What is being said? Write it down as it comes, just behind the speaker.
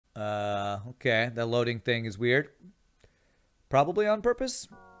Okay, the loading thing is weird. Probably on purpose.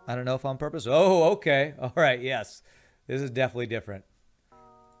 I don't know if on purpose. Oh, okay. All right, yes. This is definitely different.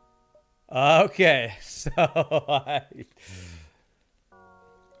 Okay, so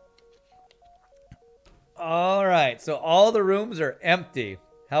all right, so all the rooms are empty.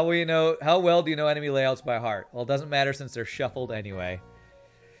 How will you know? How well do you know enemy layouts by heart? Well, it doesn't matter since they're shuffled anyway.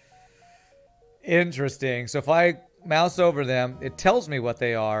 Interesting. So if I mouse over them, it tells me what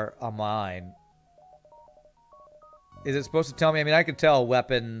they are on mine. Is it supposed to tell me? I mean, I could tell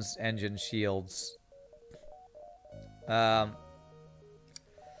weapons, engine, shields.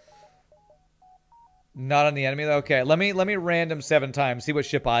 Not on the enemy though. Okay, let me random 7 times. See what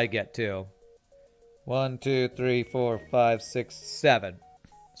ship I get to. 1, 2, 3, 4, 5, 6, 7.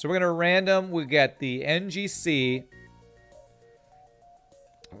 So we're gonna random. We get the NGC.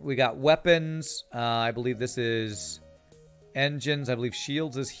 We got weapons. I believe this is engines. I believe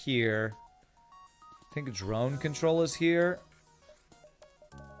shields is here. I think drone control is here.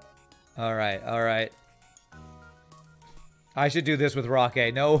 All right, all right. I should do this with Rock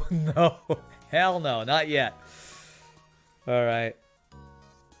A. No, no. Hell no, not yet. All right.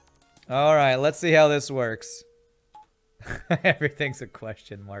 All right, let's see how this works. Everything's a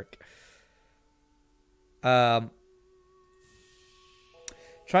question mark. Trying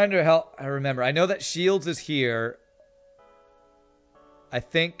to help. I remember. I know that shields is here. I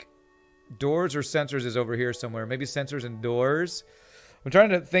think doors or sensors is over here somewhere. Maybe sensors and doors. I'm trying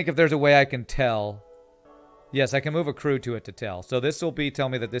to think if there's a way I can tell. Yes, I can move a crew to it to tell. So this will be tell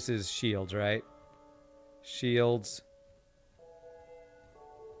me that this is shields, right? Shields.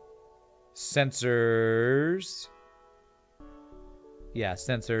 Sensors. Yeah,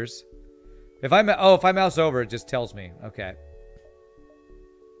 sensors. If I mouse over, it just tells me. Okay.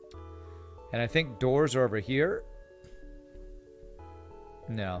 And I think doors are over here.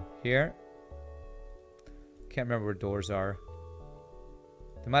 No, here. Can't remember where doors are.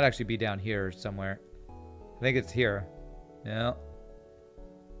 They might actually be down here somewhere. I think it's here. No.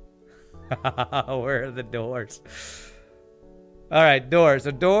 Where are the doors? All right, doors.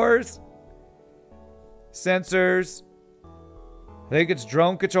 So doors, sensors. I think it's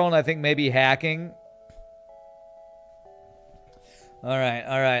drone control, and I think maybe hacking. All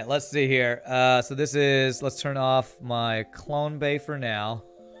right. Let's see here. So this is. Let's turn off my clone bay for now.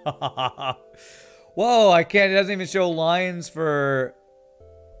 Whoa! I can't. It doesn't even show lines for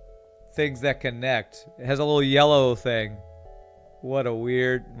things that connect. It has a little yellow thing. What a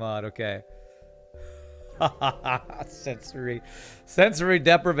weird mod. Okay. Sensory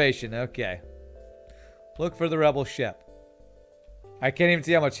deprivation. Okay. Look for the rebel ship. I can't even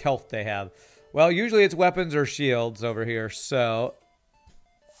see how much health they have. Well, usually it's weapons or shields over here. So,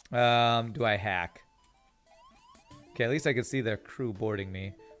 do I hack? Okay, at least I can see the crew boarding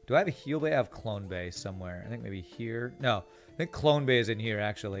me. Do I have a heal bay? I have clone bay somewhere. I think maybe here. No, I think clone bay is in here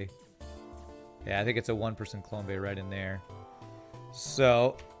actually. Yeah, I think it's a 1% clone bay right in there.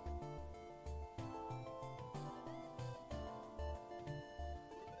 So,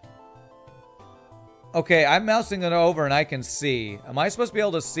 okay, I'm mousing it over and I can see. Am I supposed to be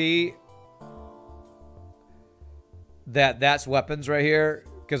able to see that that's weapons right here?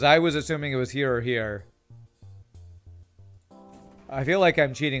 Because I was assuming it was here or here. I feel like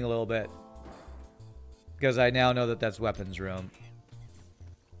I'm cheating a little bit. Because I now know that that's weapons room.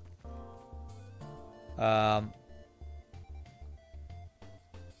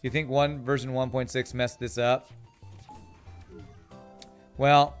 You think version 1.6 messed this up?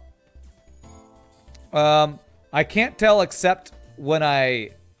 Well, I can't tell except when I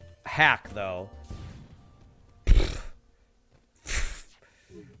hack, though.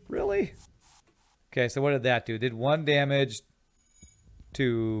 Really? Okay, so what did that do? Did 1 damage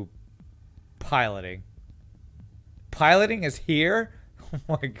to piloting. Piloting is here?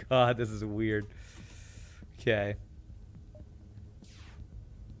 Oh my god, this is weird. Okay.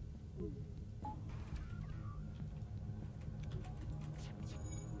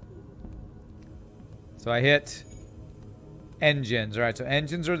 So I hit engines. All right, so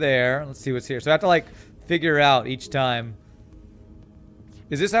engines are there. Let's see what's here. So I have to like figure out each time.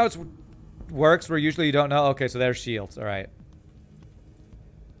 Is this how it works where usually you don't know? Okay, so there's shields. All right.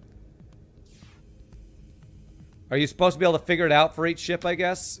 Are you supposed to be able to figure it out for each ship, I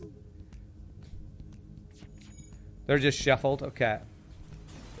guess? They're just shuffled. Okay.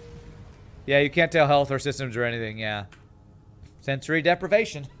 Yeah, you can't tell health or systems or anything. Yeah. Sensory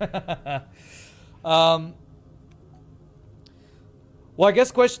deprivation. Well, I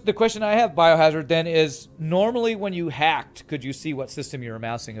guess the question I have, Biohazard, then is normally when you hacked, could you see what system you were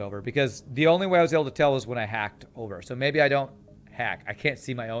mousing over? Because the only way I was able to tell was when I hacked over. So maybe I don't hack. I can't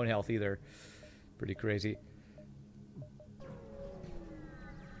see my own health either. Pretty crazy.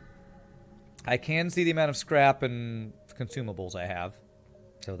 I can see the amount of scrap and consumables I have.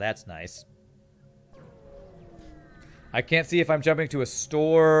 So that's nice. I can't see if I'm jumping to a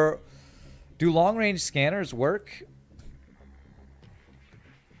store. Do long-range scanners work?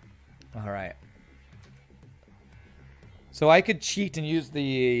 Alright. So I could cheat and use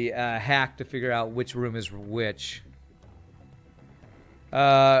the hack to figure out which room is which. In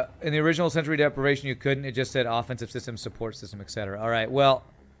the original Sensory Deprivation, you couldn't. It just said offensive system, support system, etc. Alright, well...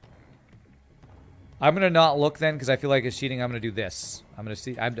 I'm going to not look then, because I feel like it's cheating. I'm going to do this. I'm going to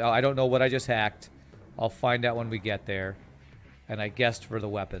see... I don't know what I just hacked. I'll find out when we get there. And I guessed for the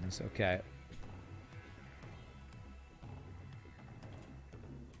weapons. Okay.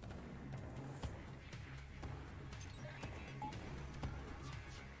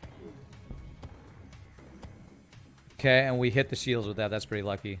 Okay, and we hit the shields with that. That's pretty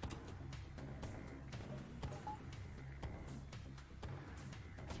lucky.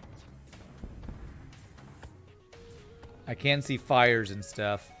 I can see fires and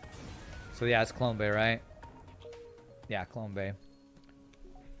stuff. So yeah, it's Clone Bay, right? Yeah, Clone Bay.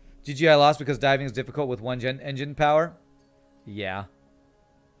 GG, I lost because diving is difficult with one engine power? Yeah.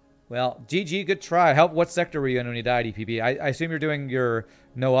 Well, GG, good try. What sector were you in when you died, EPB? I assume you're doing your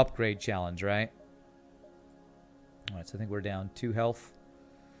no upgrade challenge, right? Alright, so I think we're down 2 health.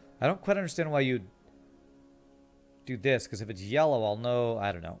 I don't quite understand why you'd do this, because if it's yellow, I'll know.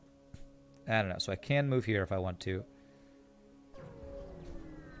 I don't know. So I can move here if I want to.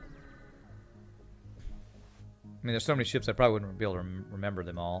 I mean, there's so many ships I probably wouldn't be able to remember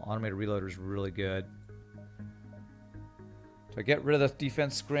them all. Automated reloader is really good. So I get rid of the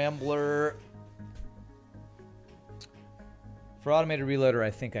defense scrambler. For automated reloader, I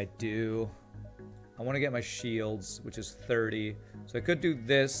think I do. I want to get my shields, which is 30. So I could do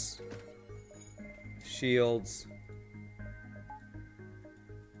this. Shields.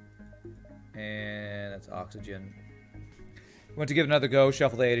 And that's oxygen. Want to give it another go.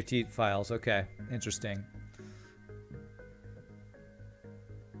 Shuffle the ADT files. Okay, interesting.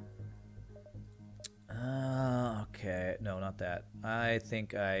 Okay, no, not that. I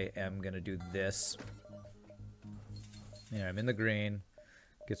think I am going to do this. Yeah, I'm in the green.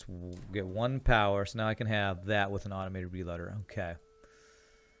 Get 1 power, so now I can have that with an automated reloader. Okay.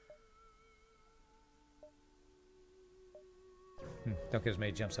 Don't get as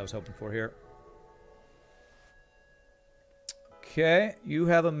many jumps as I was hoping for here. Okay, you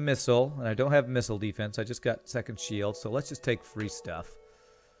have a missile, and I don't have missile defense. I just got second shield, so let's just take free stuff.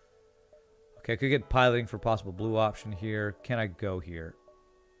 Okay, I could get piloting for possible blue option here. Can I go here?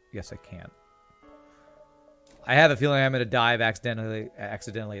 Yes, I can. I have a feeling I'm going to dive accidentally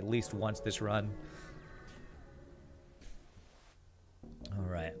at least once this run.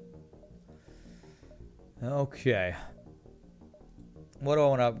 Alright. Okay. What do I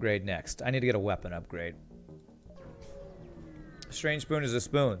want to upgrade next? I need to get a weapon upgrade. Strange spoon is a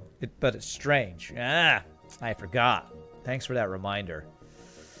spoon, but it's strange. Ah, I forgot. Thanks for that reminder.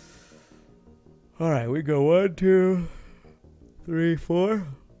 Alright, we go 1, 2, 3, 4.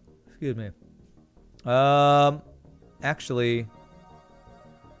 Excuse me. Actually,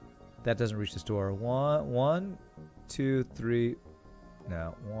 that doesn't reach the store. 1, 2, 3.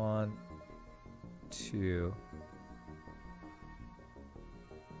 No, 1, 2.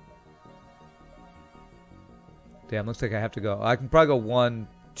 Damn, looks like I have to go. I can probably go 1,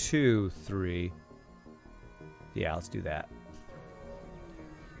 2, 3. Yeah, let's do that.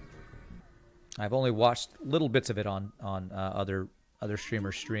 I've only watched little bits of it on other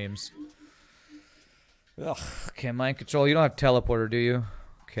streamers' streams. Ugh, okay, mind control. You don't have teleporter, do you?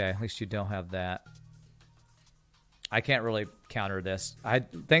 Okay, at least you don't have that. I can't really counter this.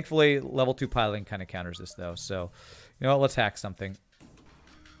 Thankfully, level 2 piloting kind of counters this, though. So, you know what? Let's hack something.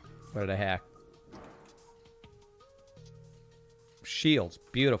 What did I hack? Shields.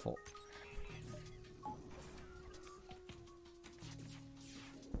 Beautiful.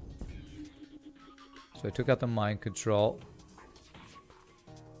 So I took out the mind control.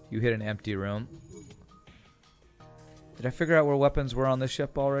 You hit an empty room. Did I figure out where weapons were on this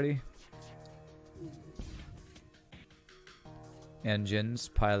ship already? Engines,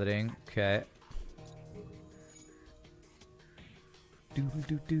 piloting, okay.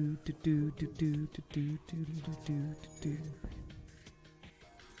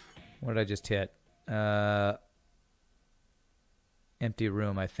 What did I just hit? Empty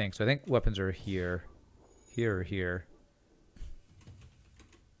room, I think. So I think weapons are here. Here or here.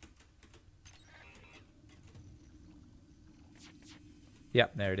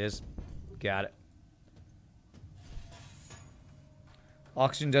 Yep, there it is. Got it.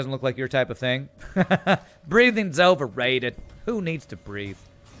 Oxygen doesn't look like your type of thing. Breathing's overrated. Who needs to breathe?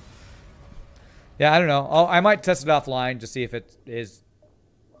 Yeah, I don't know. I might test it offline to see if it is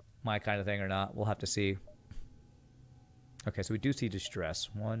my kind of thing or not. We'll have to see. Okay, so we do see distress.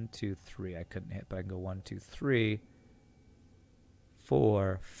 1, 2, 3. I couldn't hit, but I can go 1, 2, 3,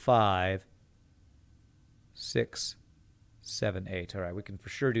 4, 5, 6, 7, 8. All right, we can for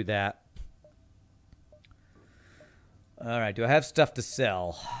sure do that. All right, do I have stuff to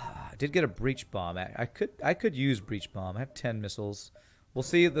sell? I did get a breach bomb. I could use breach bomb. I have 10 missiles. We'll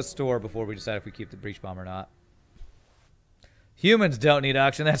see at the store before we decide if we keep the breach bomb or not. Humans don't need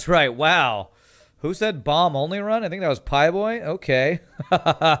oxygen. That's right. Wow. Who said bomb only run? I think that was Pie Boy. Okay.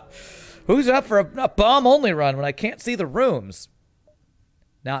 Who's up for a bomb only run when I can't see the rooms?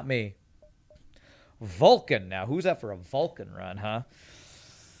 Not me. Vulcan. Now, who's up for a Vulcan run, huh?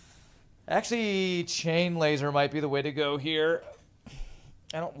 Actually, chain laser might be the way to go here.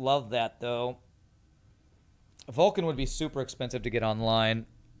 I don't love that, though. Vulcan would be super expensive to get online.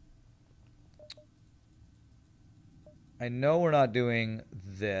 I know we're not doing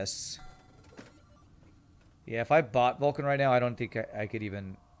this. Yeah, if I bought Vulcan right now, I don't think I could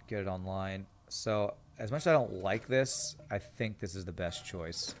even get it online. So, as much as I don't like this, I think this is the best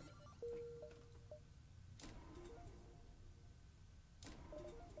choice.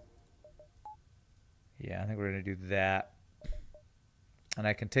 Yeah, I think we're going to do that. And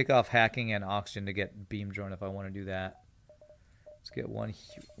I can take off hacking and oxygen to get beam drone if I want to do that. Let's get one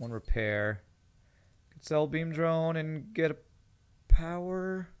repair. Could sell beam drone and get a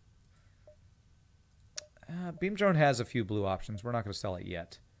power. Beam drone has a few blue options. We're not going to sell it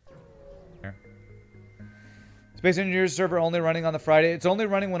yet. Space Engineers server only running on the Friday. It's only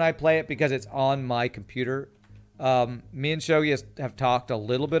running when I play it because it's on my computer. Me and Shogi have talked a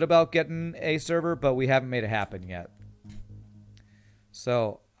little bit about getting a server, but we haven't made it happen yet.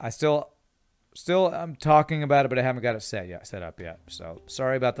 So I still I'm talking about it, but I haven't got it set up yet. So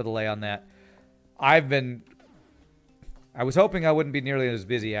sorry about the delay on that. I was hoping I wouldn't be nearly as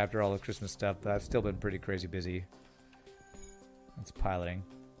busy after all the Christmas stuff, but I've still been pretty crazy busy. It's piloting.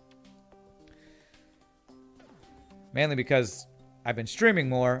 Mainly because I've been streaming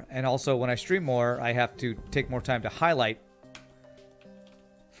more, and also when I stream more, I have to take more time to highlight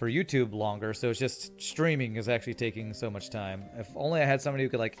for YouTube longer, so it's just streaming is actually taking so much time. If only I had somebody who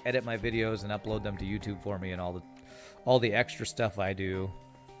could like edit my videos and upload them to YouTube for me and all the extra stuff I do,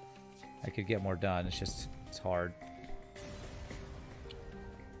 I could get more done. It's hard.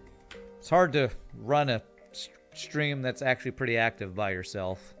 It's hard to run a stream that's actually pretty active by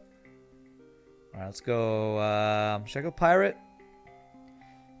yourself. Alright, let's go, should I go pirate?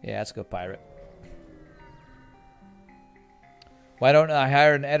 Yeah, let's go pirate. Why don't I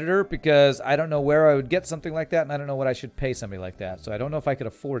hire an editor? Because I don't know where I would get something like that, and I don't know what I should pay somebody like that. So I don't know if I could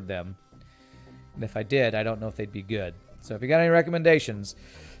afford them. And if I did, I don't know if they'd be good. So if you got any recommendations.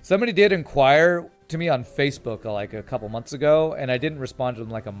 Somebody did inquire to me on Facebook like a couple months ago, and I didn't respond to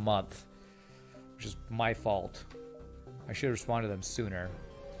them like a month. Which is my fault. I should have responded to them sooner.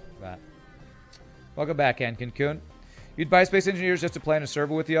 But welcome back, Ankinkun. You'd buy Space Engineers just to play in a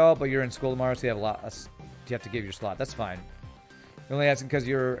server with y'all, but you're in school tomorrow, so you have to give your slot. That's fine. You're only asking because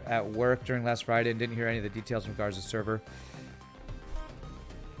you're at work during last Friday and didn't hear any of the details in regards to the server.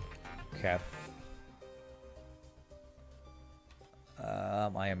 Okay.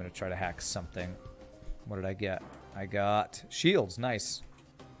 I am going to try to hack something. What did I get? I got shields. Nice.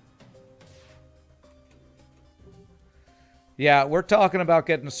 Yeah, we're talking about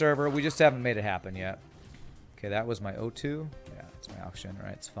getting a server. We just haven't made it happen yet. Okay, that was my O2. Yeah, that's my oxygen. All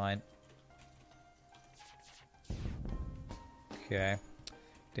right, it's fine. Okay.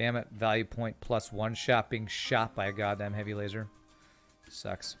 Damn it. Value point +1 shot being shot by a goddamn heavy laser.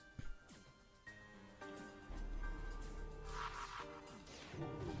 Sucks.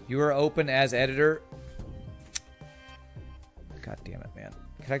 You are open as editor. God damn it, man.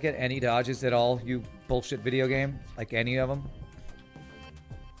 Can I get any dodges at all, you bullshit video game? Like any of them?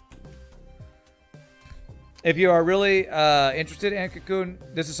 If you are really interested, Ankinkun,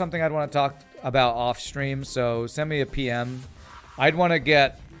 this is something I'd want to talk about off stream, so send me a PM. I'd want to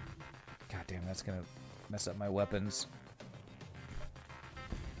get... God damn, that's going to mess up my weapons.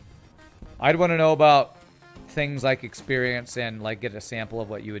 I'd want to know about things like experience and like get a sample of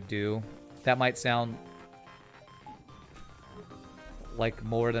what you would do. That might sound like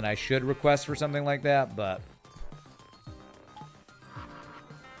more than I should request for something like that, but...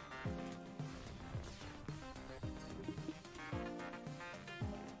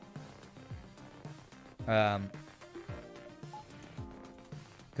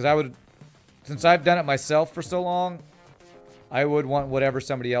 because I would, since I've done it myself for so long, I would want whatever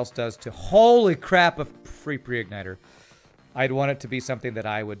somebody else does to... Holy crap, a free pre-igniter. I'd want it to be something that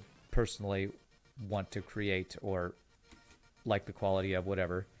I would personally want to create or like the quality of,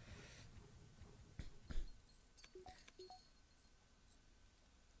 whatever.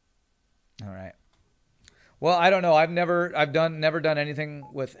 All right. Well, I don't know. I've never done anything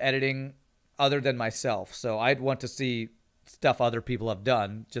with editing other than myself. So I'd want to see stuff other people have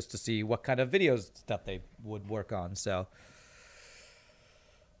done just to see what kind of videos stuff they would work on. So,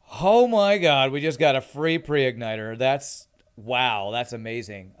 oh my God, we just got a free pre-igniter. That's, wow, that's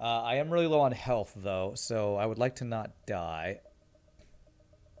amazing. I am really low on health though, so I would like to not die.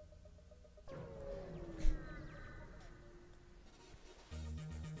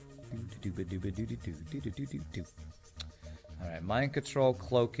 Alright, mind control,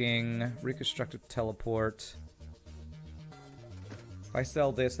 cloaking, reconstructive teleport. If I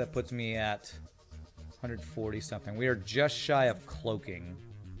sell this, that puts me at 140 something. We are just shy of cloaking,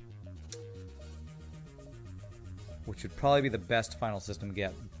 which would probably be the best final system to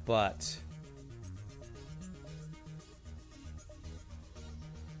get, but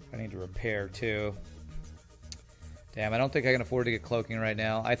I need to repair too. Damn, I don't think I can afford to get cloaking right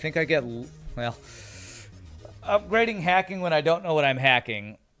now. I think I get, well, upgrading hacking when I don't know what I'm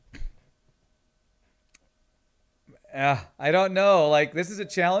hacking. I don't know. Like, this is a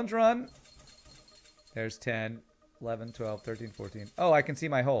challenge run. There's 10, 11, 12, 13, 14. Oh, I can see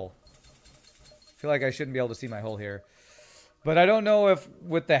my hole. I feel like I shouldn't be able to see my hole here. But I don't know if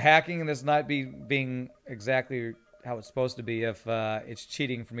with the hacking and this not being exactly how it's supposed to be, if it's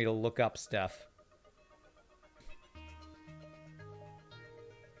cheating for me to look up stuff.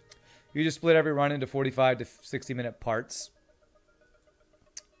 You just split every run into 45 to 60-minute parts.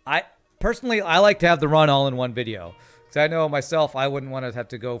 Personally, I like to have the run all in one video. Because I know myself, I wouldn't want to have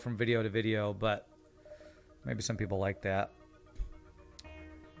to go from video to video, but maybe some people like that.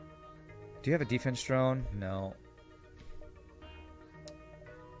 Do you have a defense drone? No.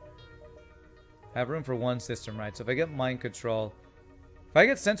 I have room for one system, right? So if I get mind control... If I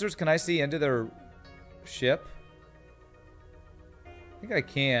get sensors, can I see into their ship? I think I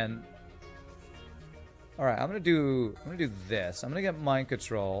can. Alright, I'm gonna do this. I'm gonna get mind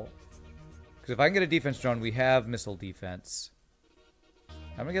control. Because if I can get a defense drone, we have missile defense.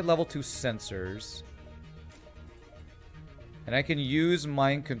 I'm gonna get level 2 sensors. And I can use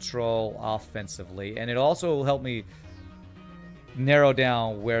mind control offensively. And it also will help me narrow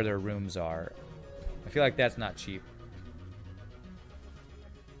down where their rooms are. I feel like that's not cheap.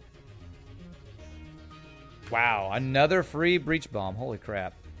 Wow, another free breach bomb. Holy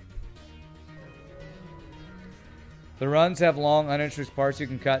crap. The runs have long, uninteresting parts. You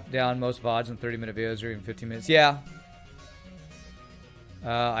can cut down most VODs in 30-minute videos or even 15 minutes. Yeah.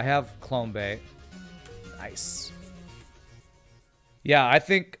 I have Clone Bay. Nice. Yeah, I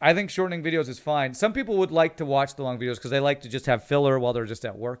think shortening videos is fine. Some people would like to watch the long videos because they like to just have filler while they're just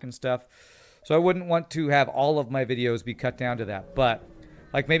at work and stuff. So I wouldn't want to have all of my videos be cut down to that. But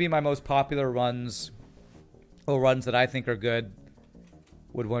like maybe my most popular runs or runs that I think are good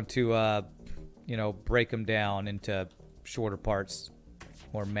would want to you know, break them down into shorter parts,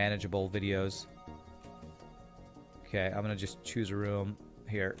 more manageable videos. Okay, I'm gonna just choose a room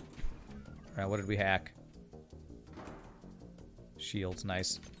here. All right, what did we hack? Shields,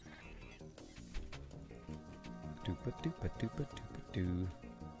 nice. Doopa doopa doopa doopa doo.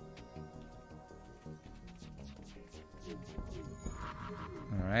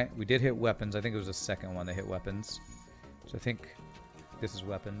 All right, we did hit weapons. I think it was the second one that hit weapons. So I think this is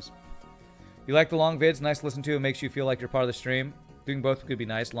weapons. You like the long vids? Nice to listen to. It makes you feel like you're part of the stream. Doing both could be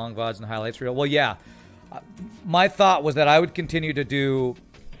nice. Long VODs and highlights reel. Well, yeah. My thought was that I would continue to do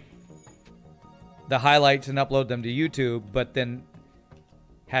the highlights and upload them to YouTube, but then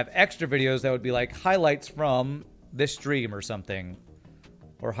have extra videos that would be like highlights from this stream or something.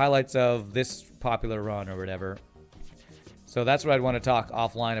 Or highlights of this popular run or whatever. So that's what I'd want to talk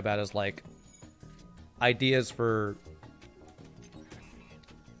offline about, is like ideas for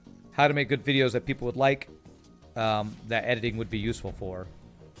how to make good videos that people would like, that editing would be useful for.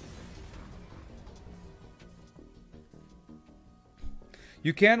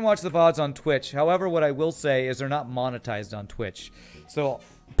 You can watch the VODs on Twitch. However, what I will say is they're not monetized on Twitch. So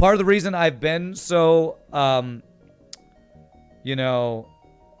part of the reason I've been so, you know,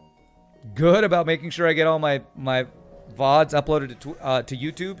 good about making sure I get all my VODs uploaded to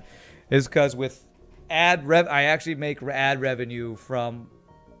YouTube is because with I actually make ad revenue from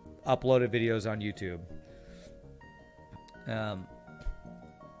uploaded videos on YouTube.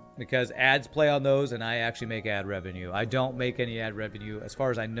 Because ads play on those and I actually make ad revenue. I don't make any ad revenue, as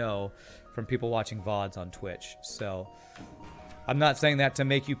far as I know, from people watching VODs on Twitch. So I'm not saying that to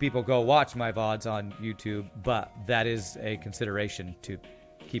make you people go watch my VODs on YouTube, but that is a consideration to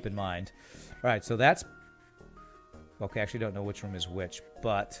keep in mind. All right, so that's... Okay, I actually don't know which room is which,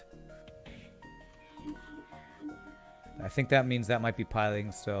 but... I think that means that might be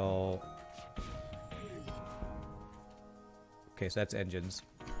piling, so... Okay, so that's engines.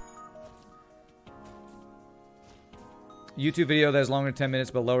 YouTube video that is longer than 10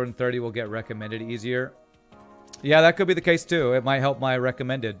 minutes but lower than 30 will get recommended easier. Yeah, that could be the case too. It might help my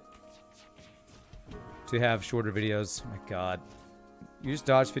recommended to have shorter videos. Oh my god. You just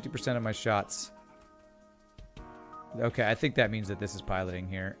dodged 50% of my shots. Okay, I think that means that this is piloting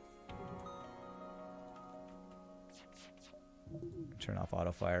here. Turn off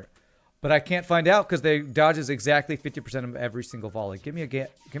auto fire. But I can't find out because they dodges exactly 50% of every single volley. Give me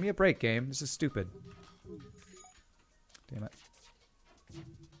a break, game. This is stupid. Damn it.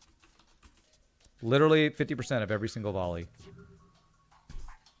 Literally 50% of every single volley.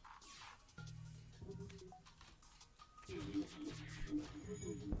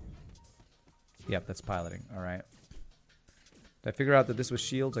 Yep, that's piloting. All right. Did I figure out that this was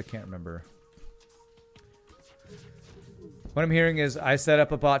shields? I can't remember. What I'm hearing is I set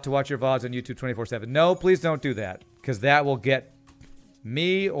up a bot to watch your VODs on YouTube 24/7. No, please don't do that. Because that will get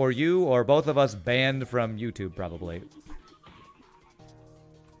me or you or both of us banned from YouTube probably.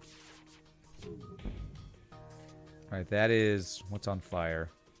 Alright, that is... What's on fire?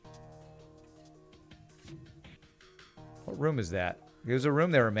 What room is that? It was a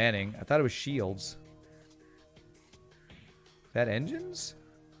room they were manning. I thought it was shields. That engines?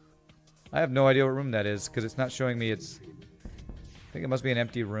 I have no idea what room that is because it's not showing me it's... I think it must be an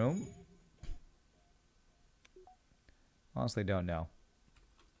empty room. Honestly, don't know.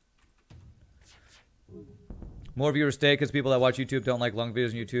 More viewers stay because people that watch YouTube don't like long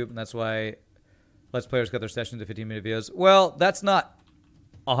videos on YouTube, and that's why Let's Players cut their sessions to 15-minute videos. Well, that's not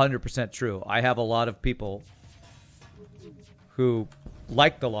 100% true. I have a lot of people who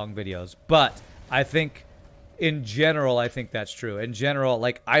like the long videos, but I think in general, I think that's true. In general,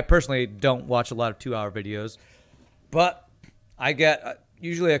 like, I personally don't watch a lot of 2-hour videos, but I get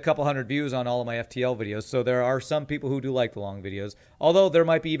usually a couple hundred views on all of my FTL videos, so there are some people who do like the long videos, although there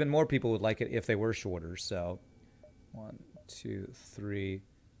might be even more people who would like it if they were shorter. So 1, 2, 3,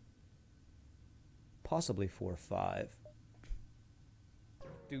 possibly 4, 5.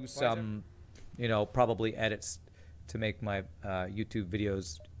 Do some, you know, probably edits to make my YouTube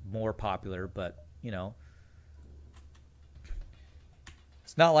videos more popular, but, you know,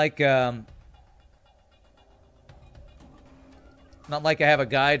 it's not like not like I have a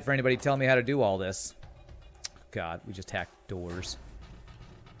guide for anybody telling me how to do all this. God, we just hacked doors.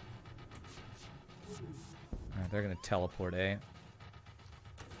 Alright, they're gonna teleport, eh?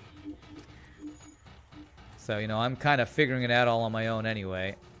 So, you know, I'm kind of figuring it out all on my own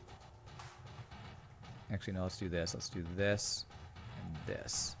anyway. Actually, no, let's do this. Let's do this and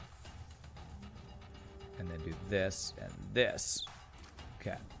this. And then do this and this.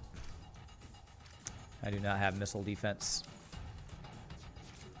 Okay. I do not have missile defense.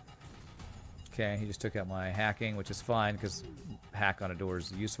 Okay, he just took out my hacking, which is fine, because hack on a door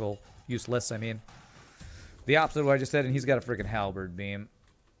is useful. Useless, I mean. The opposite of what I just said, and he's got a freaking halberd beam.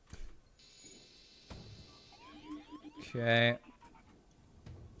 Okay.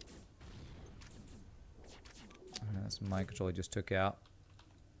 That's mind control he just took out.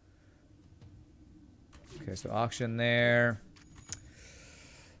 Okay, so auction there.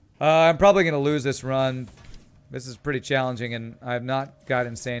 I'm probably going to lose this run. This is pretty challenging, and I have not got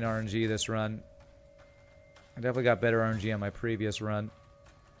insane RNG this run. I definitely got better RNG on my previous run.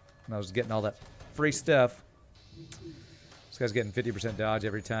 And I was getting all that free stuff. This guy's getting 50% dodge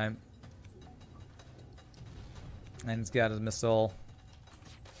every time. And he's got his missile.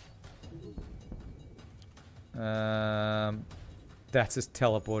 That's his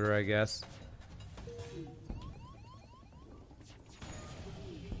teleporter, I guess.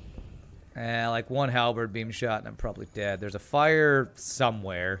 Like one halberd beam shot and I'm probably dead. There's a fire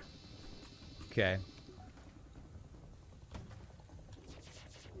somewhere. Okay.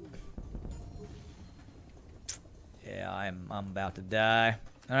 Yeah, I'm about to die.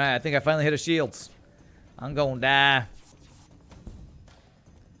 Alright, I think I finally hit a shields. I'm gonna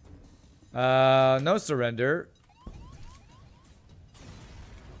die. No surrender.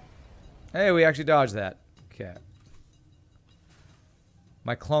 Hey, we actually dodged that. Okay.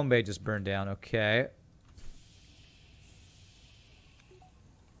 My clone bay just burned down. Okay.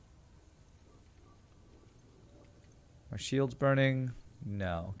 My shield's burning?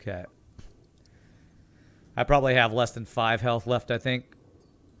 No. Okay. I probably have less than 5 health left, I think.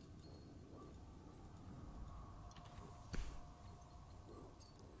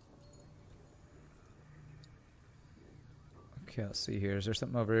 Okay, let's see here. Is there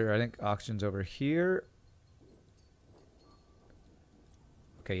something over here? I think oxygen's over here.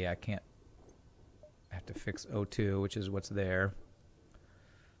 Okay, yeah, I can't. I have to fix O2, which is what's there.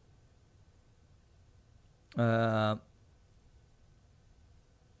 Okay,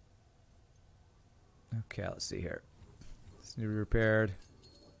 let's see here. This needs to be repaired.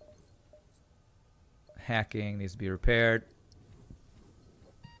 Hacking needs to be repaired.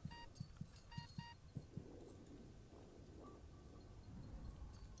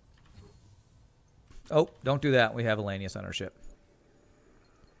 Oh, don't do that. We have Elanius on our ship.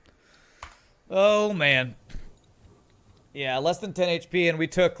 Oh, man. Yeah, less than 10 HP, and we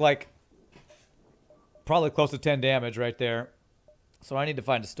took, like, probably close to 10 damage right there. So I need to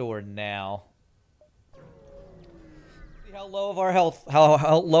find a store now. See how low of our health,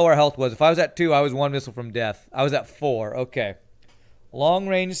 how low our health was. If I was at 2, I was 1 missile from death. I was at 4. Okay.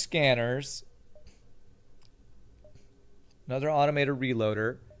 Long-range scanners. Another automated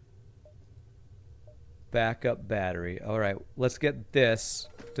reloader. Backup battery. All right, let's get this.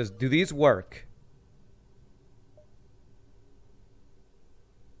 Do these work?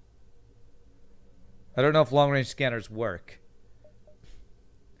 I don't know if long-range scanners work.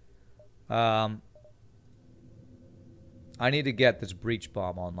 I need to get this breach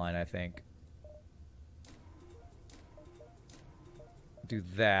bomb online, I think. Do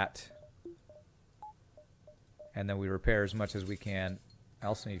that. And then we repair as much as we can. I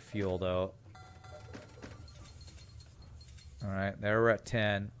also need fuel, though. Alright, there we're at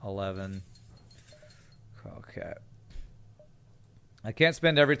 10, 11. Okay. I can't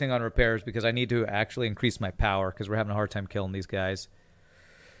spend everything on repairs because I need to actually increase my power because we're having a hard time killing these guys.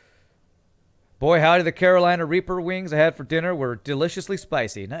 Boy, howdy, the Carolina Reaper wings I had for dinner were deliciously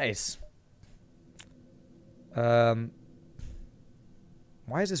spicy. Nice. Why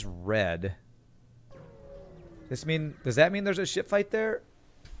is this red? Does that mean there's a ship fight there?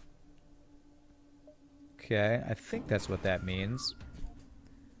 Okay, I think that's what that means.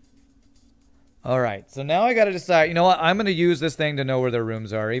 Alright, so now I gotta decide, you know what, I'm gonna use this thing to know where their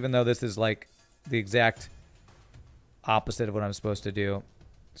rooms are, even though this is like the exact opposite of what I'm supposed to do.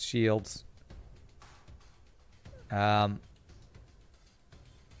 Shields. Okay,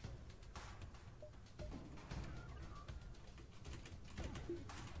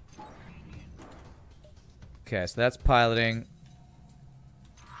 so that's piloting.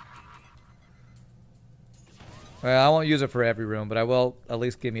 Well, I won't use it for every room, but I will at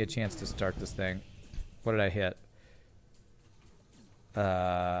least give me a chance to start this thing. What did I hit?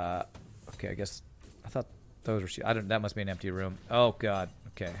 Okay, I guess I thought those were. I don't. That must be an empty room. Oh God.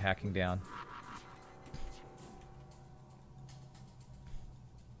 Okay, hacking down.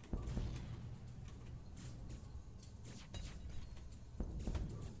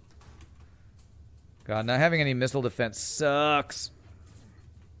 God, not having any missile defense sucks.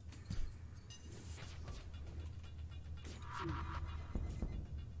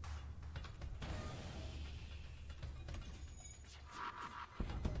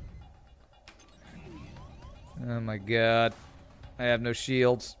 Oh my God. I have no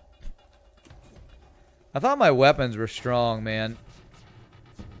shields. I thought my weapons were strong, man.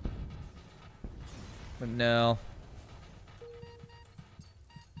 But no.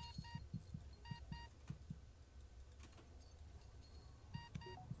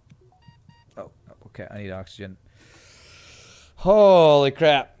 Oh, okay. I need oxygen. Holy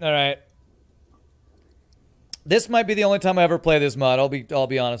crap. All right. This might be the only time I ever play this mod. I'll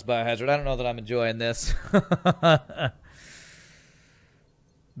be honest, Biohazard. I don't know that I'm enjoying this.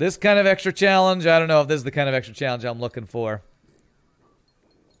 This kind of extra challenge, I don't know if this is the kind of extra challenge I'm looking for.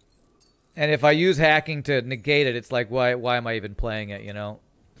 And if I use hacking to negate it, it's like, why am I even playing it, you know?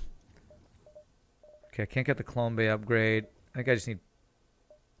 Okay, I can't get the clone bay upgrade. I think I just need...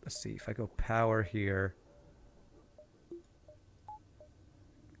 Let's see, if I go power here...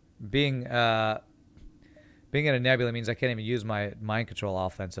 Being in a nebula means I can't even use my mind control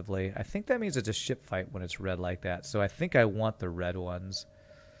offensively. I think that means it's a ship fight when it's red like that. So I think I want the red ones.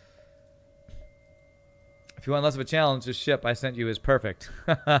 If you want less of a challenge, this ship I sent you is perfect.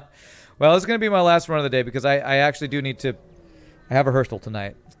 Well, it's going to be my last run of the day because I actually do need to... I have rehearsal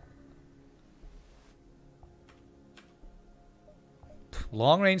tonight.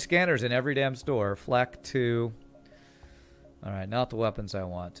 Long-range scanners in every damn store. Flak 2. Alright, not the weapons I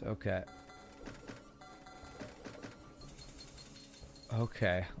want. Okay.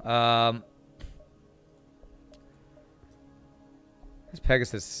 Okay. This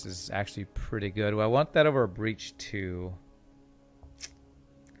Pegasus is actually pretty good. Well, I want that over a Breach 2. I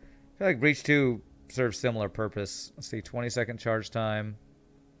feel like Breach 2 serves similar purpose. Let's see, 20-second charge time.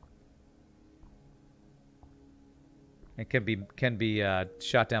 It can be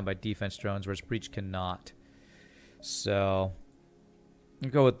shot down by defense drones, whereas breach cannot. So I'll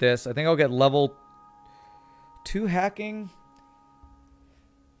go with this. I think I'll get level 2 hacking.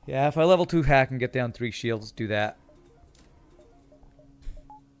 Yeah, if I level 2 hack and get down 3 shields, do that.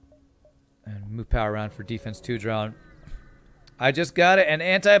 And move power around for defense 2 drone. I just got it. An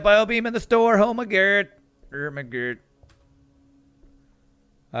anti-bio beam in the store. Oh my god. Oh my god.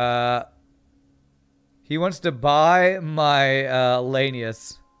 He wants to buy my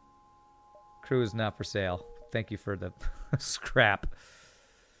Lanius. Crew is not for sale. Thank you for the scrap.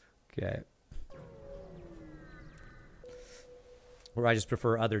 Okay. Or I just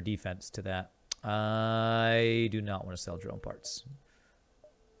prefer other defense to that. I do not want to sell drone parts.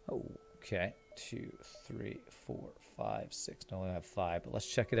 Oh, okay. 2, 3, 4, 5, 6. No, I have 5, but let's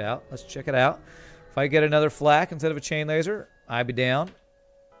check it out. Let's check it out. If I get another flak instead of a chain laser, I'd be down.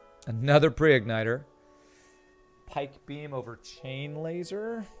 Another pre-igniter. Pike beam over chain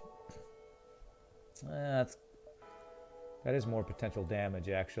laser. That is more potential damage,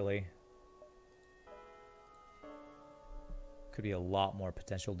 actually. Could be a lot more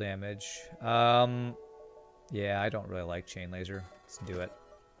potential damage. Yeah, I don't really like chain laser. Let's do it.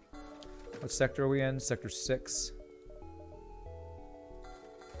 What sector are we in? Sector 6.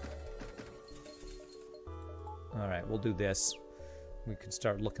 Alright, we'll do this. We can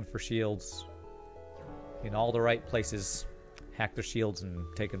start looking for shields in all the right places. Hack their shields and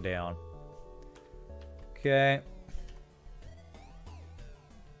take them down. Okay.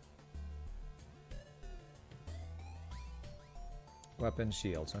 Weapon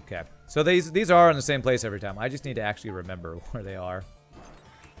shields. Okay. So these are in the same place every time. I just need to actually remember where they are.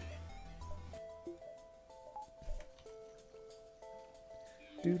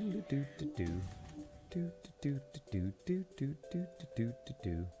 Do do do do do do do do do do do do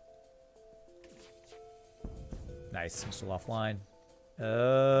do. Nice. I'm still offline.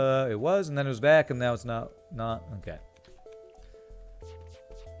 It was, and then it was back, and now it's not. Okay.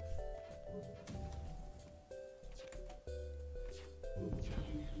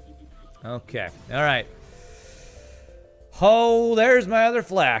 Okay. All right. Oh, there's my other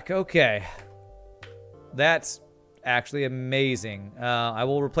flak. Okay. That's actually amazing. I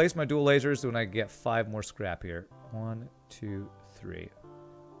will replace my dual lasers when I get 5 more scrap here. 1, 2, 3.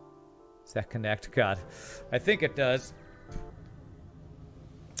 Does that connect? God. I think it does.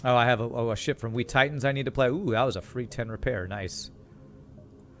 Oh, I have a ship from We Titans I need to play. Ooh, that was a free 10 repair. Nice.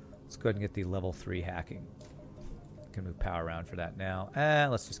 Let's go ahead and get the level 3 hacking. Can move power around for that now.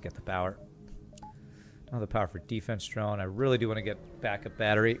 Let's just get the power. Don't have the power for defense drone. I really do want to get backup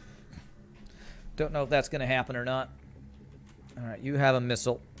battery. Don't know if that's going to happen or not. All right, you have a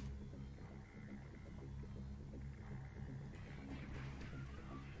missile.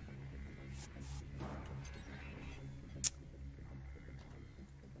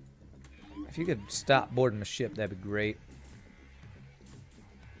 If you could stop boarding the ship, that'd be great.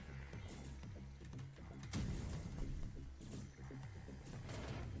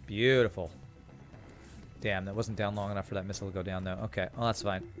 Beautiful. Damn, that wasn't down long enough for that missile to go down, though. Okay, well, that's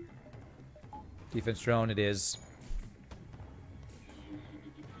fine. Defense drone it is.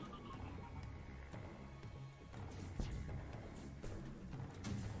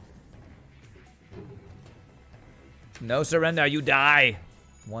 No surrender, you die.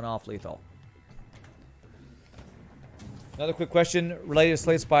 1 off lethal. Another quick question related to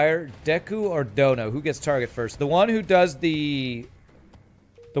Slate Spire. Deku or Dono? Who gets target first? The one who does the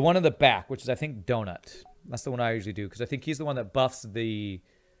one in the back, which is, I think, Donut. That's the one I usually do, because I think he's the one that buffs the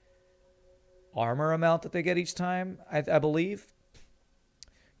armor amount that they get each time, I believe.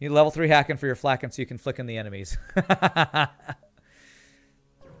 You need level 3 hacking for your flacken so you can flicken the enemies.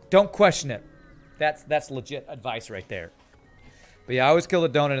 Don't question it. That's legit advice right there. But yeah, I always kill the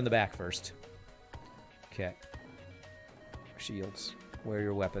donut in the back first. Okay. Shields. Where are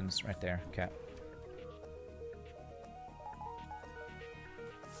your weapons? Right there. Okay.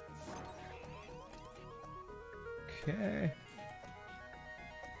 Okay.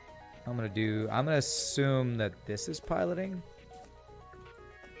 I'm gonna assume that this is piloting.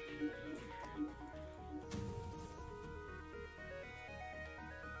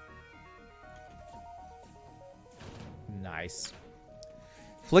 Nice.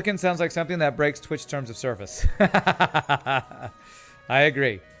 Flickin' sounds like something that breaks Twitch terms of service. I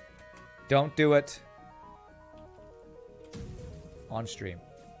agree. Don't do it on stream.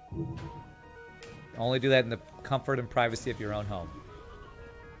 Only do that in the comfort and privacy of your own home.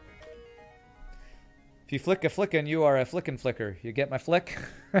 If you flick a flickin', you are a flickin' flicker. You get my flick?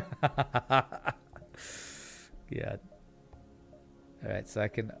 Yeah. All right, so I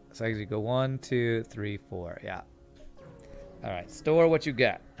can go 1, 2, 3, 4. Yeah. Alright, store what you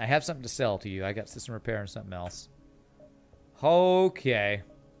got. I have something to sell to you. I got system repair and something else. Okay.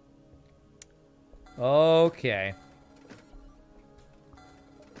 Okay.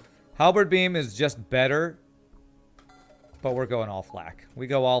 Halberd beam is just better, but we're going all flak. We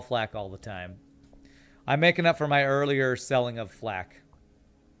go all flak all the time. I'm making up for my earlier selling of flak.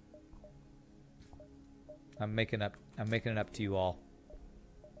 I'm making it up to you all.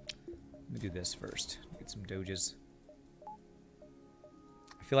 Let me do this first. Get some doges.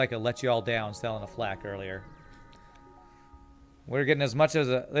 I feel like I let you all down selling a flak earlier. We're getting as much as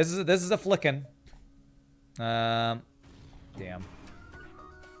a... This is a flickin'. Damn.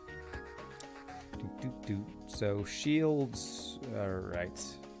 So shields... Alright.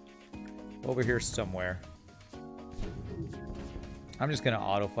 Over here somewhere. I'm just gonna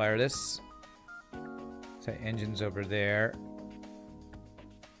auto-fire this. So engine's over there.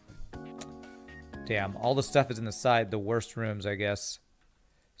 Damn, all the stuff is in the worst rooms, I guess.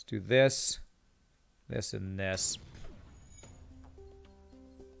 Let's do this, this, and this.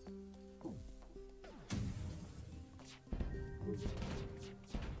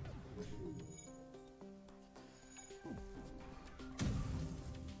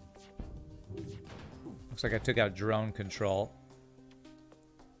 Looks like I took out drone control.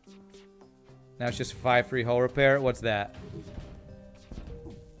 Now it's just 5 free hull repair. What's that?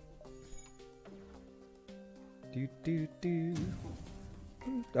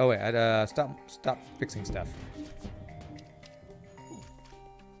 Oh wait, I'd stop fixing stuff.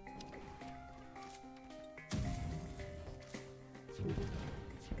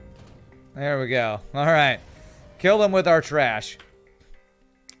 There we go. All right, kill them with our trash.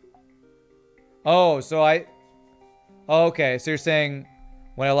 Oh, so okay, so you're saying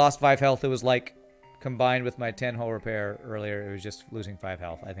when I lost 5 health, it was like combined with my 10 hull repair earlier, it was just losing 5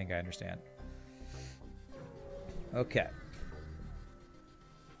 health. I think I understand. Okay.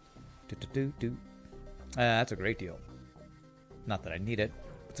 That's a great deal. Not that I need it.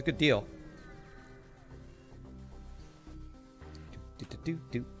 It's a good deal.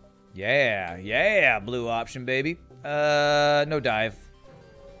 Yeah, yeah, blue option, baby. No dive.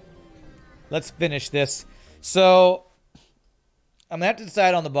 Let's finish this. So, I'm gonna have to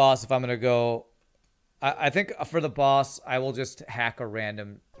decide on the boss if I'm gonna go. I think for the boss, I will just hack a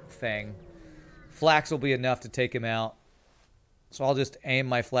random thing. Flax will be enough to take him out. So I'll just aim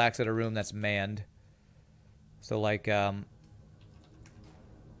my flax at a room that's manned. So like,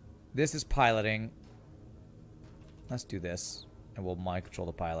 this is piloting. Let's do this. And we'll mind control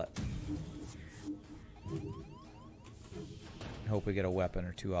the pilot. Hope we get a weapon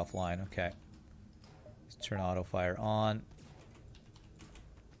or 2 offline. Okay. Let's turn auto fire on.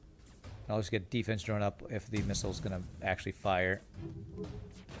 I'll just get defense drone up if the missile's gonna actually fire.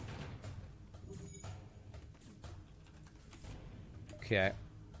 Okay.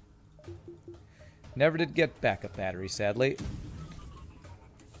 Never did get backup battery, sadly.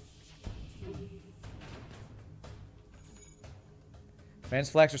 Man's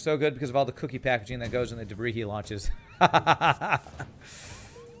flags are so good because of all the cookie packaging that goes in the debris he launches. I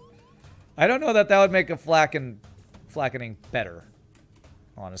don't know that that would make a flackening better,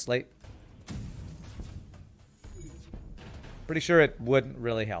 honestly. Pretty sure it wouldn't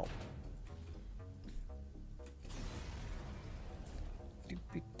really help.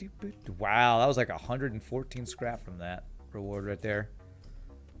 Wow, that was like 114 scrap from that reward right there.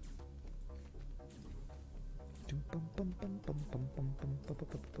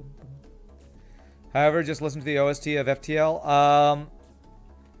 However, just listen to the OST of FTL.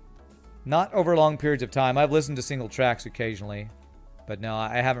 Not over long periods of time. I've listened to single tracks occasionally, but no,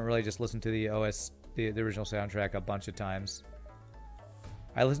 I haven't really just listened to the the original soundtrack a bunch of times.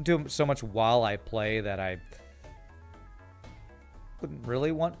 I listen to them so much while I play that I wouldn't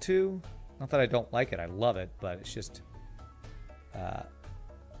really want to. Not that I don't like it, I love it, but it's just I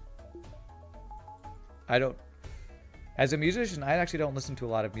don't. As a musician, I actually don't listen to a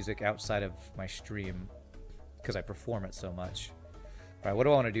lot of music outside of my stream because I perform it so much. All right, what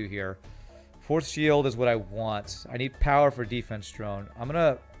do I want to do here? 4th shield is what I want. I need power for defense drone.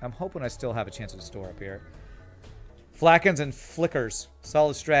 I'm hoping I still have a chance to store up here. Flackens and flickers.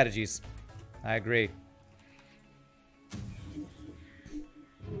 Solid strategies. I agree.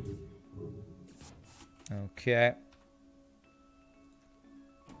 Okay.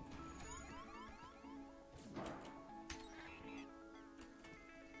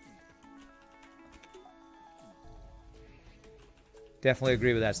 Definitely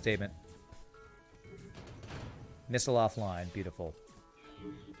agree with that statement. Missile offline. Beautiful.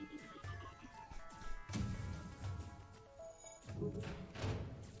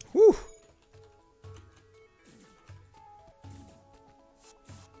 Whew.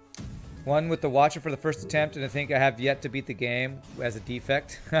 One with the Watcher for the first attempt, and I think I have yet to beat the game as a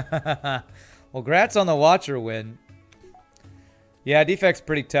defect. Well, congrats on the Watcher win. Yeah, defect's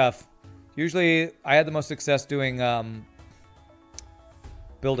pretty tough. Usually, I had the most success doing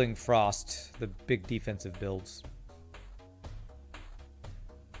building Frost, the big defensive builds.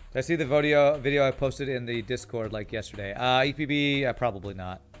 Did I see the video I posted in the Discord like yesterday? EPB, probably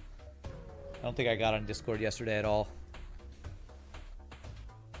not. I don't think I got on Discord yesterday at all.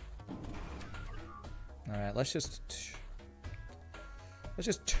 All right, let's just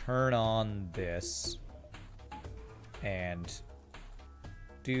turn on this and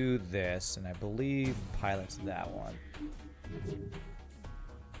do this, and I believe pilot's that one.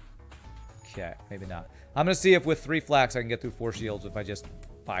 Okay, maybe not. I'm gonna see if with 3 flaks I can get through 4 shields if I just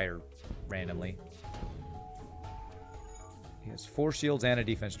fire randomly. He has 4 shields and a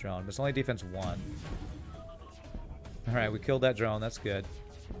defense drone, but it's only defense 1. All right, we killed that drone. That's good.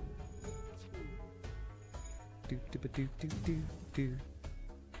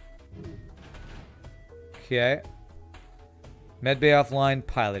 Okay. Medbay offline,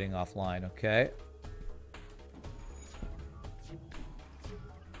 piloting offline. Okay.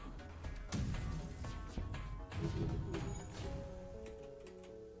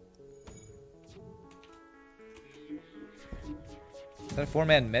 Is that a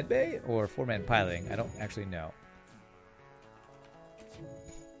 4-man medbay or 4-man piloting? I don't actually know.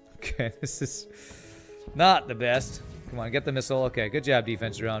 Okay, this is not the best. Come on, get the missile. Okay, good job,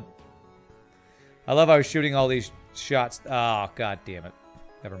 defense drone. I love how he's shooting all these shots. Oh, god damn it.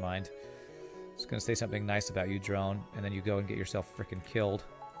 Never mind. I was gonna say something nice about you, drone, and then you go and get yourself freaking killed.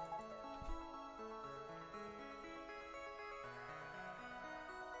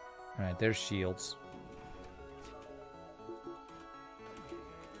 Alright, there's shields.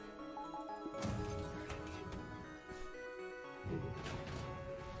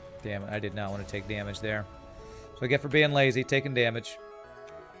 Damn it, I did not want to take damage there. So I get for being lazy, taking damage.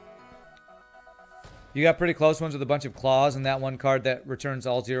 You got pretty close ones with a bunch of claws and that one card that returns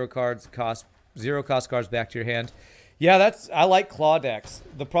all zero cost cards back to your hand. Yeah, I like claw decks.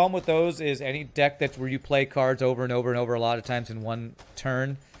 The problem with those is any deck that's where you play cards over and over and over a lot of times in one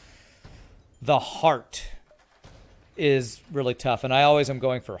turn, the heart is really tough. And I always am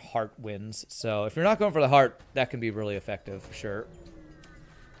going for heart wins. So if you're not going for the heart, that can be really effective for sure.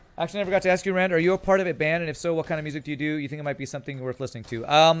 Actually, I never got to ask you, Rand, are you a part of a band? And if so, what kind of music do you do? You think it might be something worth listening to?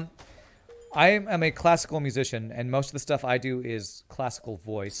 I am a classical musician, and most of the stuff I do is classical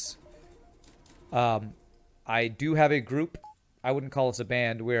voice. I do have a group. I wouldn't call us a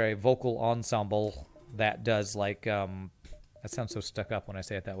band. We're a vocal ensemble that does, like, that sounds so stuck up when I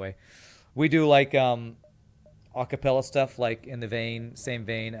say it that way. We do, like, a cappella stuff, like, in the same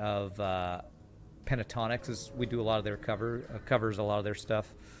vein of Pentatonics. We do a lot of their covers a lot of their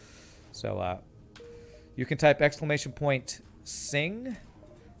stuff. So, you can type !, sing,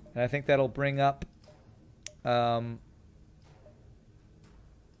 and I think that'll bring up, oh,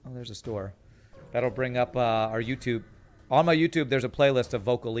 there's a store. That'll bring up our YouTube. On my YouTube, there's a playlist of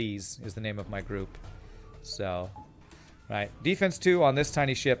Vocalese, is the name of my group. So, right. Defense 2 on this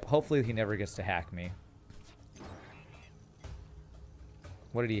tiny ship. Hopefully he never gets to hack me.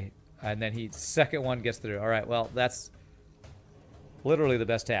 What did he... And then second one gets through. All right, well, that's literally the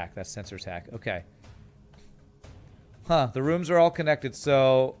best hack. That's Sensor's hack. Okay. Huh, the rooms are all connected,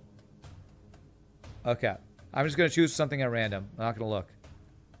 so... Okay. I'm just going to choose something at random. I'm not going to look.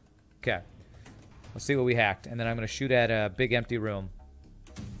 Okay. Let's see what we hacked. And then I'm going to shoot at a big empty room.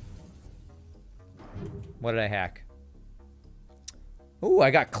 What did I hack? Ooh,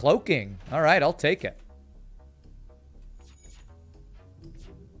 I got cloaking. All right, I'll take it.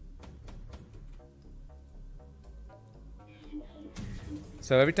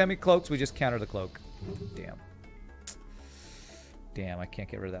 So every time he cloaks, we just counter the cloak. Damn. Damn, I can't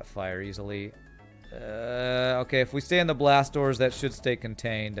get rid of that fire easily. Okay, if we stay in the blast doors, that should stay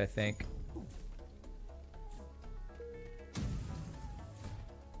contained, I think.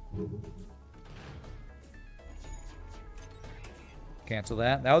 Cancel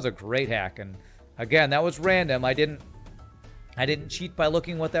that. That was a great hack, and again, that was random. I didn't cheat by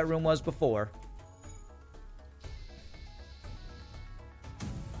looking what that room was before.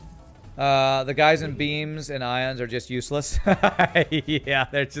 The guys in beams and ions are just useless. Yeah,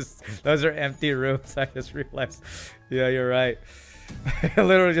 those are empty rooms. I just realized. Yeah, you're right.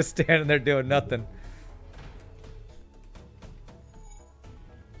 Literally just standing there doing nothing.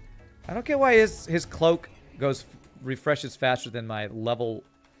 I don't get why his cloak refreshes faster than my level,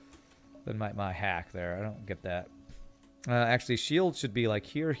 than my hack there. I don't get that. Actually, shield should be like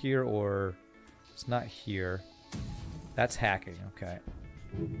here, or it's not here. That's hacking. Okay.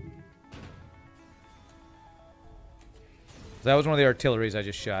 That was one of the artilleries I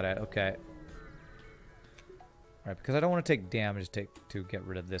just shot at. Okay. Alright, because I don't want to take damage to get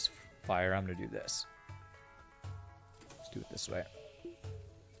rid of this fire, I'm going to do this. Let's do it this way.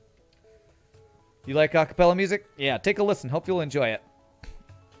 You like acapella music? Yeah, take a listen. Hope you'll enjoy it.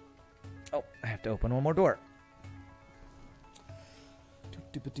 Oh, I have to open one more door.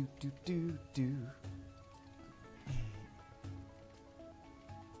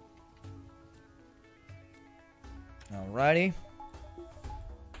 Alrighty.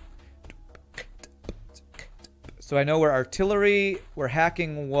 So I know where artillery, where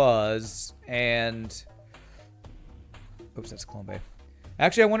hacking was, and... Oops, that's Clone Bay.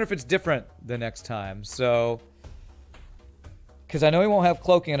 Actually, I wonder if it's different the next time. So... Because I know we won't have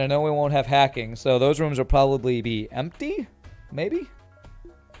cloaking, and I know we won't have hacking. So those rooms will probably be empty? Maybe?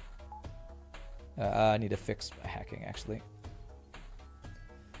 I need to fix hacking, actually.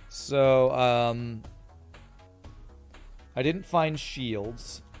 So, I didn't find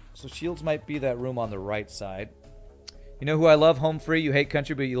shields. So shields might be that room on the right side. You know who I love? Home Free. You hate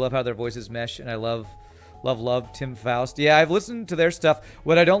country, but you love how their voices mesh. And I love Tim Faust. Yeah, I've listened to their stuff.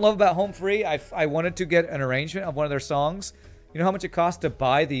 What I don't love about Home Free, I wanted to get an arrangement of one of their songs. You know how much it costs to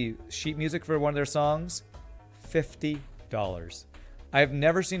buy the sheet music for one of their songs? $50. I've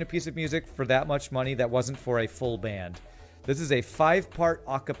never seen a piece of music for that much money that wasn't for a full band. This is a 5-part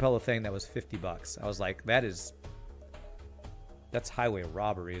a cappella thing that was $50. I was like, that's highway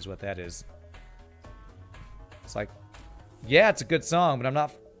robbery is what that is. It's like, yeah, it's a good song, but I'm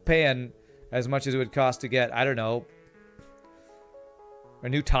not paying as much as it would cost to get, I don't know, a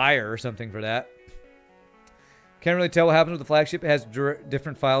new tire or something for that. Can't really tell what happens with the flagship. It has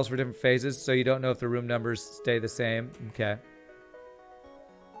different files for different phases, so you don't know if the room numbers stay the same. Okay.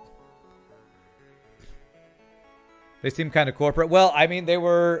 They seem kind of corporate. Well, I mean,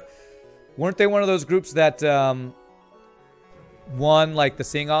 weren't they one of those groups that won like the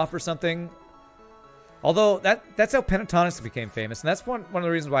sing-off or something? Although that's how Pentatonics became famous, and that's one of the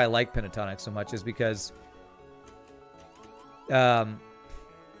reasons why I like Pentatonics so much is because okay,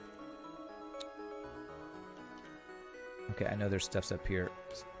 I know there's stuff's up here.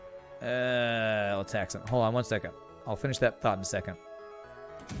 Let's hack some. Hold on one second. I'll finish that thought in a second.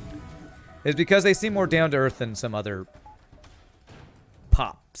 It's because they seem more down to earth than some other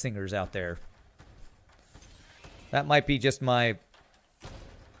pop singers out there. That might be just my...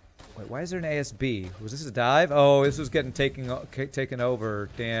 Wait, why is there an ASB? Was this a dive? Oh, this was getting taken over.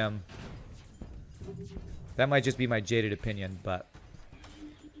 Damn. That might just be my jaded opinion, but...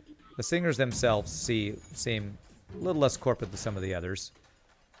 The singers themselves seem a little less corporate than some of the others.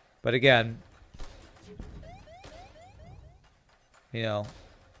 But again... You know...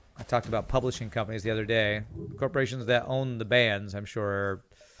 I talked about publishing companies the other day. Corporations that own the bands, I'm sure,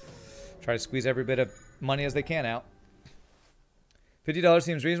 try to squeeze every bit of money as they can out. $50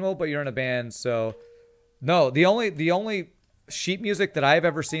 seems reasonable, but you're in a band, so... No, the only sheet music that I've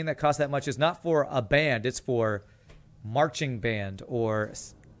ever seen that costs that much is not for a band. It's for marching band or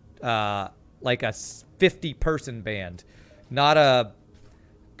like a 50-person band. Not a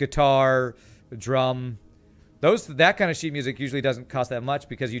guitar, drum... That kind of sheet music usually doesn't cost that much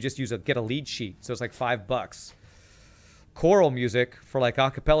because you just get a lead sheet, so it's like $5. Choral music for like a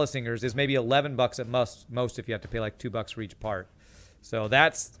cappella singers is maybe $11 at most if you have to pay like $2 for each part. So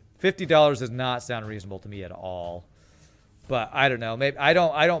that's $50 does not sound reasonable to me at all. But I don't know. Maybe I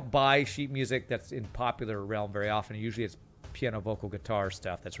don't buy sheet music that's in popular realm very often. Usually it's piano, vocal, guitar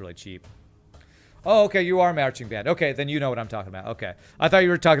stuff that's really cheap. Oh, okay, you are marching band. Okay, then you know what I'm talking about. Okay, I thought you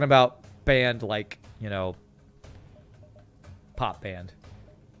were talking about band like, you know, pop band.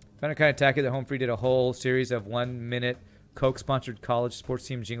 Found it kind of tacky that Home Free did a whole series of 1-minute Coke-sponsored college sports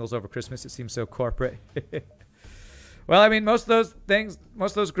team jingles over Christmas. It seems so corporate. Well, I mean, most of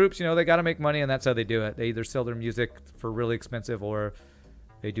those groups, you know, they got to make money, and that's how they do it. They either sell their music for really expensive, or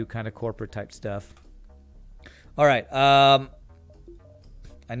they do kind of corporate type stuff. All right. I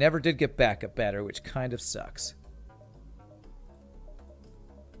never did get backup battery, which kind of sucks.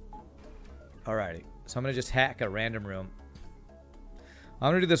 Alrighty. So I'm going to just hack a random room. I'm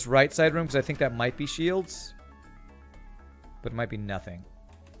going to do this right side room because I think that might be shields. But it might be nothing.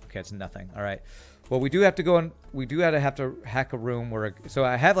 Okay, it's nothing. All right. Well, we do have to go and we do have to hack a room where... So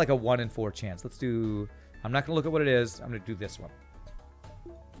I have like a 1 in 4 chance. Let's do... I'm not going to look at what it is. I'm going to do this one.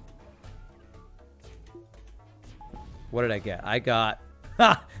 What did I get? I got...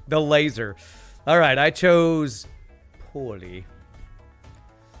 Ha! The laser. All right, I chose poorly.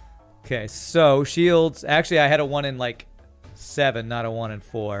 Okay, so shields... Actually, I had a 1 in like... 7, not a 1 in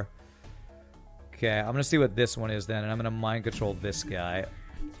 4. Okay, I'm gonna see what this one is then, and I'm gonna mind control this guy.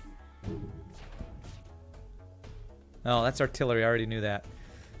 Oh, that's artillery. I already knew that.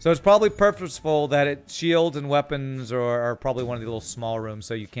 So it's probably purposeful that shields and weapons are probably one of the little small rooms,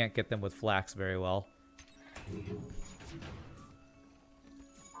 so you can't get them with flax very well.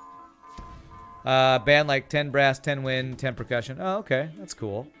 Band like 10 brass, 10 wind, 10 percussion. Oh, okay. That's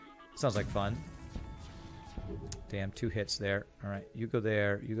cool. Sounds like fun. Damn, 2 hits there. Alright, you go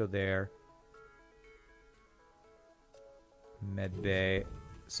there. You go there. Med bay.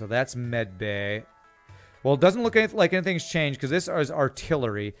 So that's med bay. Well, it doesn't look like anything's changed because this is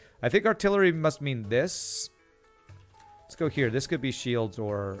artillery. I think artillery must mean this. Let's go here. This could be shields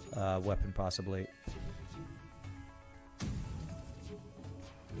or weapon, possibly.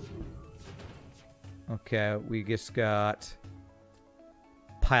 Okay, we just got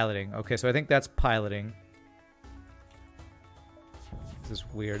piloting. Okay, so I think that's piloting. This is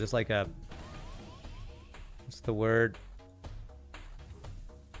weird. It's like a... What's the word?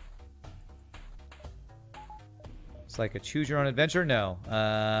 It's like a choose your own adventure? No.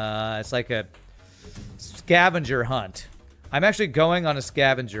 It's like a scavenger hunt. I'm actually going on a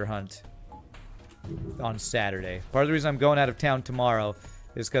scavenger hunt on Saturday. Part of the reason I'm going out of town tomorrow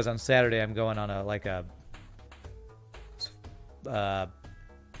is because on Saturday I'm going on a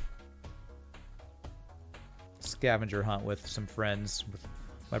scavenger hunt with some friends, with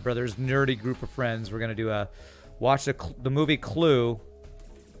my brother's nerdy group of friends. We're gonna do watch the movie Clue,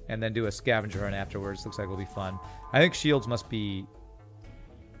 and then do a scavenger hunt afterwards. Looks like it'll be fun. I think shields must be...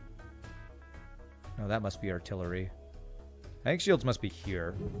 No, that must be artillery. I think shields must be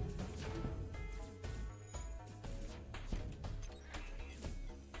here.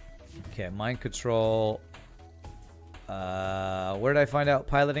 Okay, mind control. Where did I find out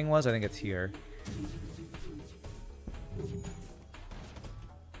piloting was? I think it's here.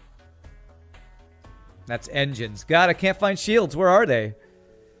 That's engines. God, I can't find shields. Where are they?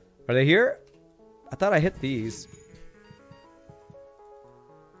 Are they here? I thought I hit these.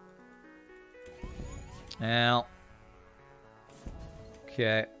 Ow.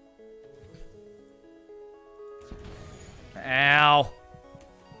 Okay. Ow.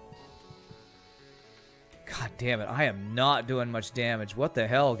 God damn it. I am not doing much damage. What the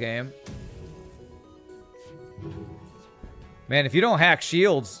hell, game? Man, if you don't hack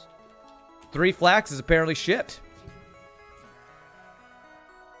shields, 3 flax is apparently shit.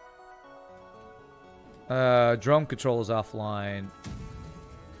 Drone control is offline.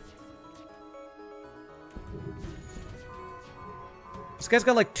 This guy's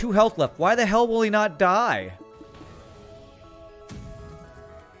got like 2 health left. Why the hell will he not die?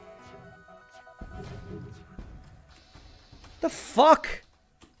 The fuck?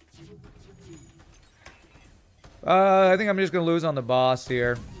 I think I'm just gonna lose on the boss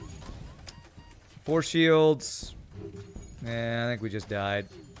here. 4 shields. Yeah, I think we just died.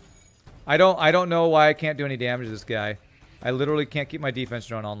 I don't know why I can't do any damage to this guy. I literally can't keep my defense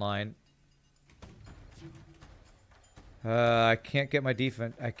drone online. I can't get my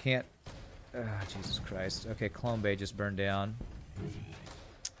defense. I can't. Jesus Christ. Okay, Clone Bay just burned down.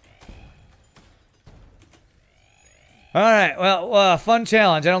 Alright, well, fun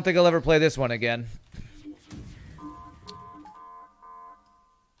challenge. I don't think I'll ever play this one again.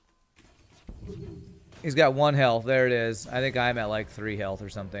 He's got 1 health. There it is. I think I'm at like 3 health or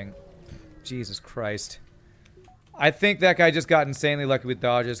something. Jesus Christ. I think that guy just got insanely lucky with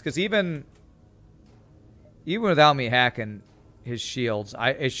dodges, because even without me hacking his shields,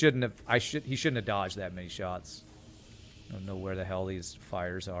 he shouldn't have dodged that many shots. I don't know where the hell these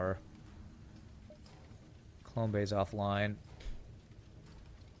fires are. Clone Bay's offline.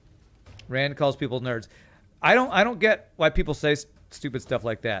 Rand calls people nerds. I don't get why people say stupid stuff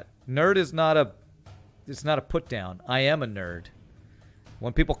like that. Nerd is not a... It's not a put down. I am a nerd.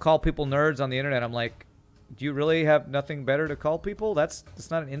 When people call people nerds on the internet, I'm like, do you really have nothing better to call people? That's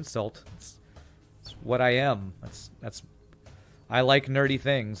not an insult. It's what I am. I like nerdy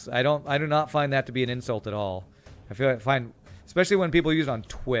things. I do not find that to be an insult at all. I find, especially when people use it on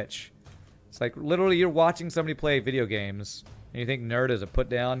Twitch. It's like literally you're watching somebody play video games and you think nerd is a put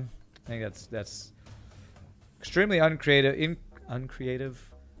down. I think that's extremely uncreative.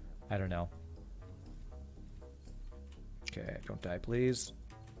 I don't know. Okay, don't die, please.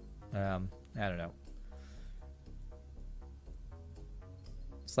 I don't know.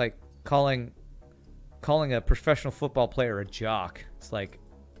 It's like calling a professional football player a jock. It's like,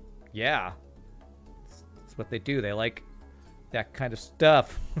 yeah, it's what they do. They like that kind of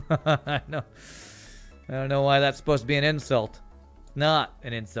stuff. I don't know why that's supposed to be an insult. It's not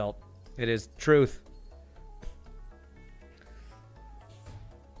an insult. It is truth.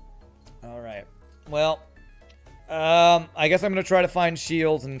 All right. Well, I guess I'm gonna try to find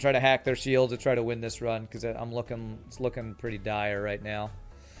shields and try to hack their shields to try to win this run because it's looking pretty dire right now.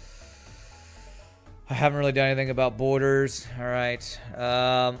 I haven't really done anything about borders. All right.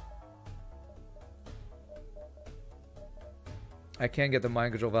 I can get the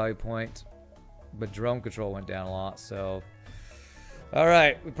mind control value point, but drone control went down a lot. So, all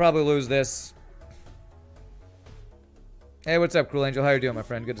right, we probably lose this. Hey, what's up, Cruel Angel? How you doing, my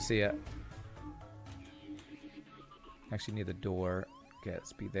friend? Good to see you. Actually need the door. Okay,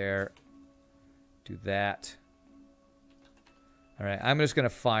 let's be there. Do that. All right, I'm just gonna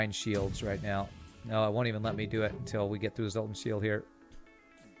find shields right now. No, it won't even let me do it until we get through the Zoltan shield here.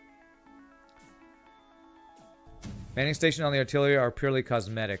 Manning station on the artillery are purely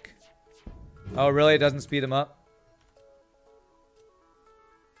cosmetic. Oh, really? It doesn't speed them up?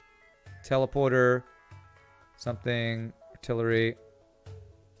 Teleporter. Something. Artillery.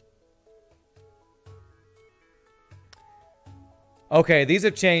 Okay, these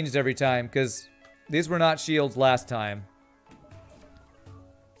have changed every time, because these were not shields last time.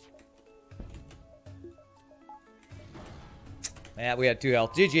 Yeah, we had 2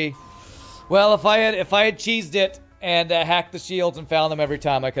 health. GG. Well, if I had cheesed it and hacked the shields and found them every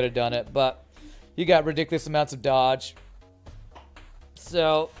time, I could have done it. But you got ridiculous amounts of dodge.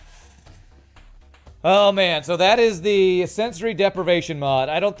 So, oh man, so that is the Sensory Deprivation mod.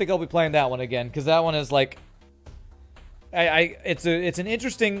 I don't think I'll be playing that one again because that one is like, it's an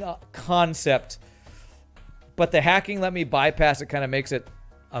interesting concept, but the hacking let me bypass it. Kind of makes it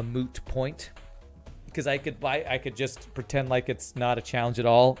a moot point. Because I could just pretend like it's not a challenge at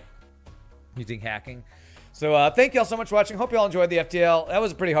all using hacking. So thank you all so much for watching. Hope you all enjoyed the FTL. That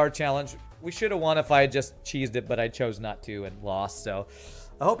was a pretty hard challenge. We should have won if I had just cheesed it, but I chose not to and lost. So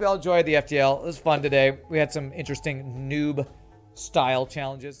I hope you all enjoyed the FTL. It was fun today. We had some interesting noob style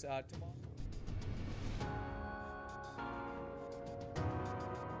challenges. Tomorrow